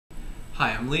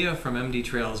Hi, I'm Leo from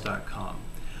mdtrails.com.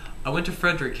 I went to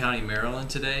Frederick County, Maryland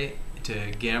today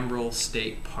to Gambrel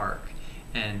State Park,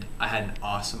 and I had an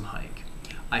awesome hike.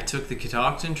 I took the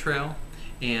Catoctin Trail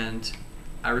and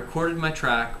I recorded my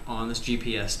track on this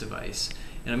GPS device,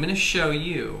 and I'm going to show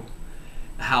you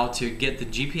how to get the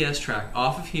GPS track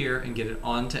off of here and get it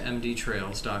onto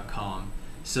mdtrails.com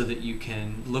so that you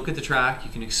can look at the track, you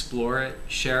can explore it,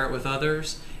 share it with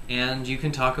others, and you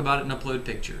can talk about it and upload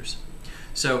pictures.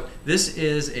 So this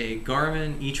is a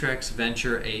Garmin eTrex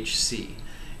Venture HC,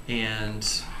 and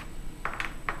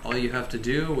all you have to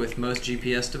do with most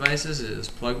GPS devices is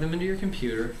plug them into your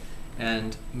computer,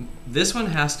 and this one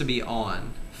has to be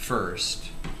on first,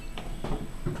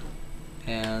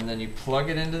 and then you plug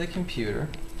it into the computer.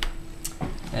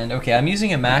 And okay, I'm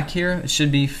using a Mac here. It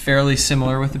should be fairly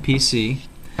similar with the PC.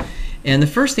 And the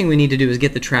first thing we need to do is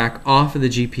get the track off of the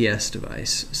GPS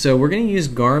device. So we're going to use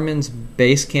Garmin's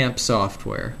Basecamp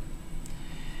software.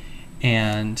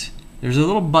 And there's a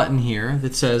little button here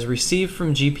that says Receive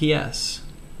from GPS.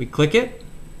 We click it,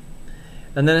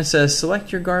 and then it says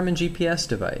select your Garmin GPS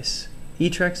device.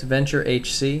 eTrex Venture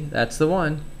HC, that's the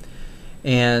one.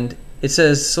 And it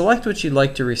says select what you'd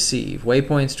like to receive,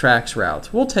 waypoints, tracks,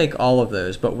 routes. We'll take all of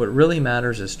those, but what really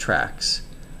matters is tracks.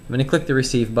 I'm going to click the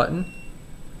Receive button.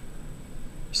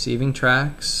 Receiving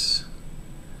tracks,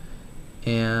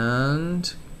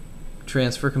 and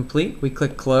transfer complete. We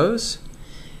click close,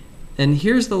 and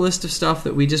here's the list of stuff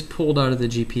that we just pulled out of the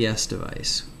GPS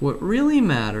device. What really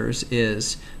matters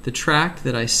is the track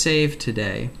that I saved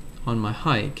today on my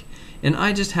hike, and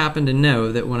I just happen to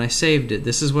know that when I saved it,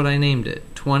 this is what I named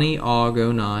it, 20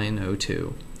 AUG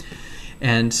 0902.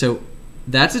 And so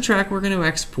that's a track we're going to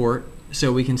export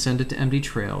so we can send it to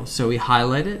mdtrails. So we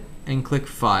highlight it and click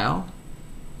File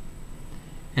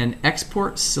and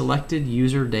Export Selected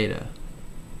User Data.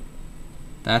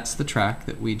 That's the track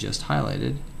that we just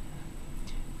highlighted.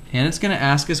 And it's going to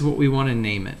ask us what we want to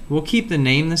name it. We'll keep the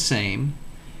name the same,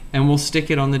 and we'll stick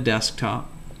it on the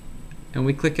desktop, and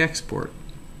we click Export.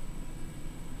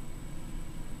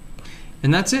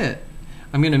 And that's it.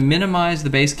 I'm going to minimize the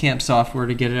Basecamp software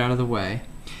to get it out of the way.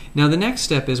 Now the next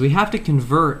step is we have to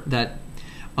convert that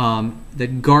the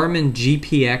Garmin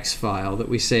GPX file that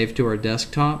we saved to our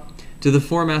desktop to the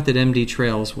format that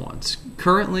mdtrails wants.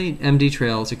 Currently,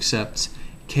 mdtrails accepts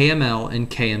KML and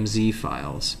KMZ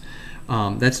files.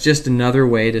 That's just another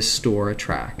way to store a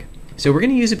track. So we're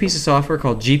going to use a piece of software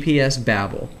called GPS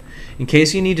Babel. In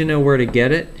case you need to know where to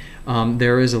get it,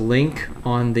 there is a link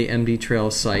on the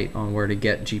mdtrails site on where to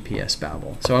get GPS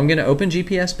Babel. So I'm going to open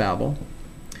GPS Babel,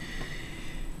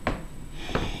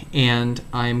 and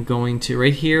I'm going to,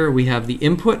 right here we have the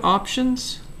input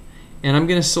options, and I'm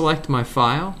going to select my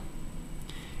file.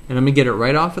 And I'm going to get it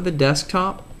right off of the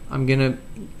desktop. I'm going to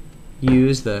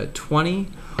use the 20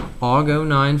 AUG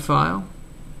 09 file.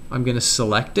 I'm going to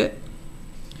select it.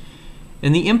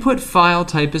 And the input file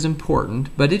type is important,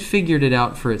 but it figured it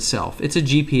out for itself. It's a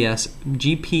GPX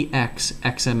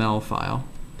XML file.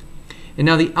 And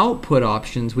now the output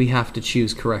options we have to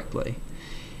choose correctly.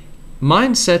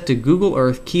 Mine's set to Google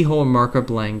Earth Keyhole Markup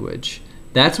Language.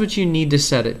 That's what you need to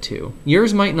set it to.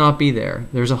 Yours might not be there.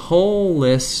 There's a whole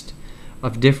list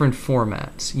of different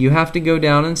formats. You have to go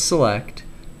down and select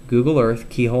Google Earth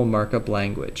Keyhole Markup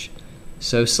Language.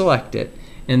 So select it,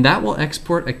 and that will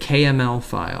export a KML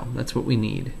file. That's what we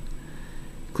need.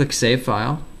 Click Save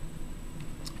File,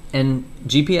 and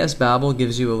GPS Babel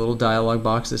gives you a little dialog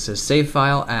box that says Save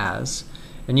File As,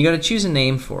 and you got to choose a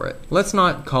name for it. Let's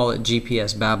not call it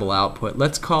GPS Babel Output.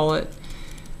 Let's call it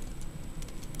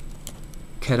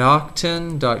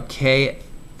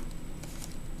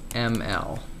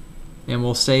catoctin.kml. And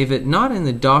we'll save it not in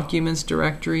the Documents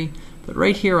directory, but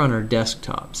right here on our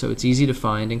desktop, so it's easy to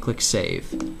find, and click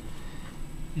Save.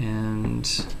 And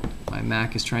my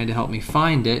Mac is trying to help me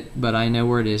find it, but I know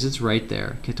where it is. It's right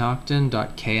there,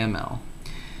 catoctin.kml.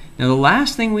 Now the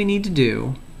last thing we need to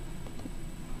do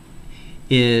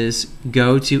is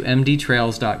go to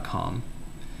mdtrails.com.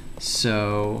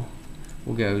 So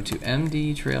we'll go to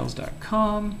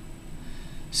mdtrails.com.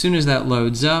 As soon as that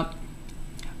loads up,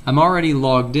 I'm already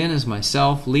logged in as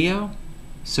myself, Leo,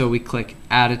 so we click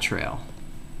Add a Trail.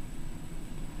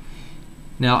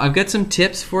 Now I've got some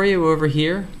tips for you over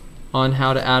here on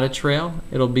how to add a trail.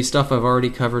 It'll be stuff I've already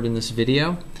covered in this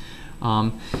video.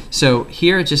 So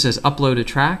here it just says Upload a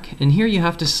Track, and here you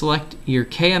have to select your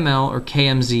KML or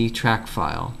KMZ track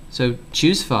file. So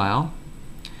choose File.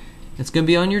 It's going to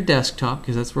be on your desktop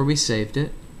because that's where we saved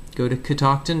it. Go to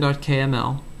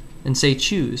catoctin.kml and say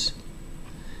Choose.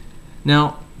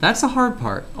 Now that's the hard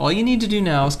part. All you need to do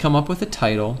now is come up with a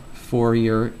title for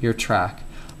your track.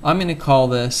 I'm going to call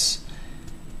this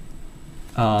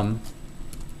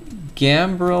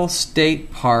Gambrel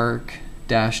State Park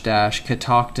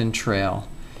Catoctin Trail.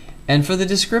 And for the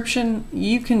description,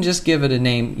 you can just give it a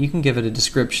name. You can give it a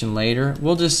description later.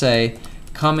 We'll just say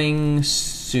coming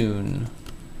soon.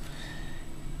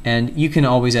 And you can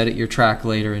always edit your track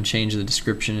later and change the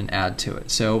description and add to it.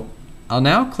 So I'll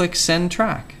now click Send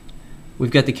Track.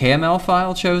 We've got the KML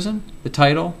file chosen, the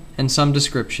title, and some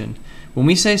description. When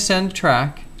we say Send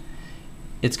Track,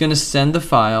 it's going to send the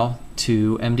file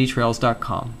to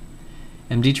mdtrails.com.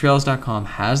 mdtrails.com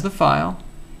has the file,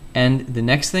 and the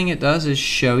next thing it does is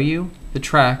show you the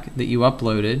track that you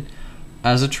uploaded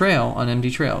as a trail on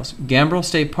MD Trails. Gambrel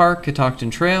State Park,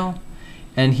 Catoctin Trail,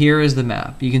 and here is the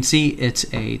map. You can see it's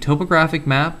a topographic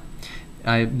map.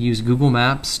 I use Google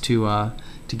Maps to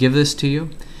give this to you.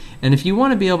 And if you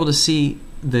want to be able to see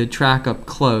the track up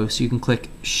close, you can click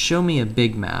Show Me a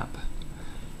Big Map.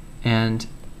 And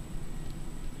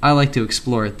I like to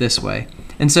explore it this way.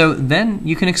 And so then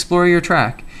you can explore your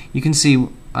track. You can see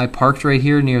I parked right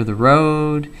here near the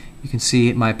road. You can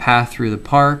see my path through the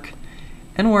park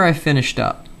and where I finished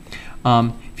up.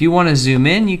 If you want to zoom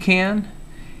in, you can.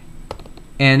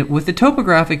 And with the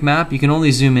topographic map, you can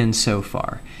only zoom in so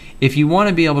far. If you want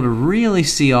to be able to really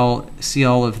see all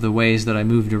of the ways that I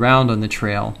moved around on the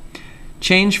trail,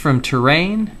 change from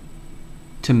terrain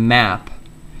to map.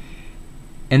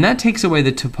 And that takes away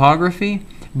the topography,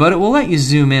 but it will let you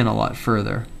zoom in a lot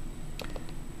further.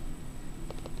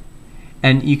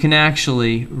 And you can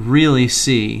actually really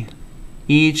see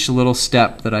each little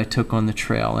step that I took on the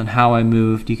trail and how I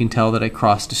moved. You can tell that I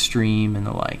crossed a stream and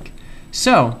the like.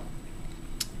 So,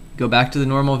 go back to the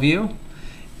normal view,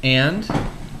 and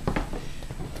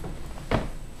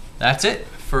that's it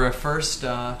for a first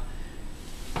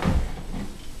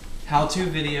how-to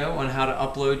video on how to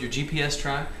upload your GPS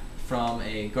track from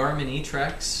a Garmin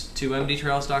eTrex to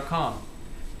mdtrails.com.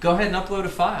 Go ahead and upload a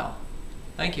file.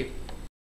 Thank you.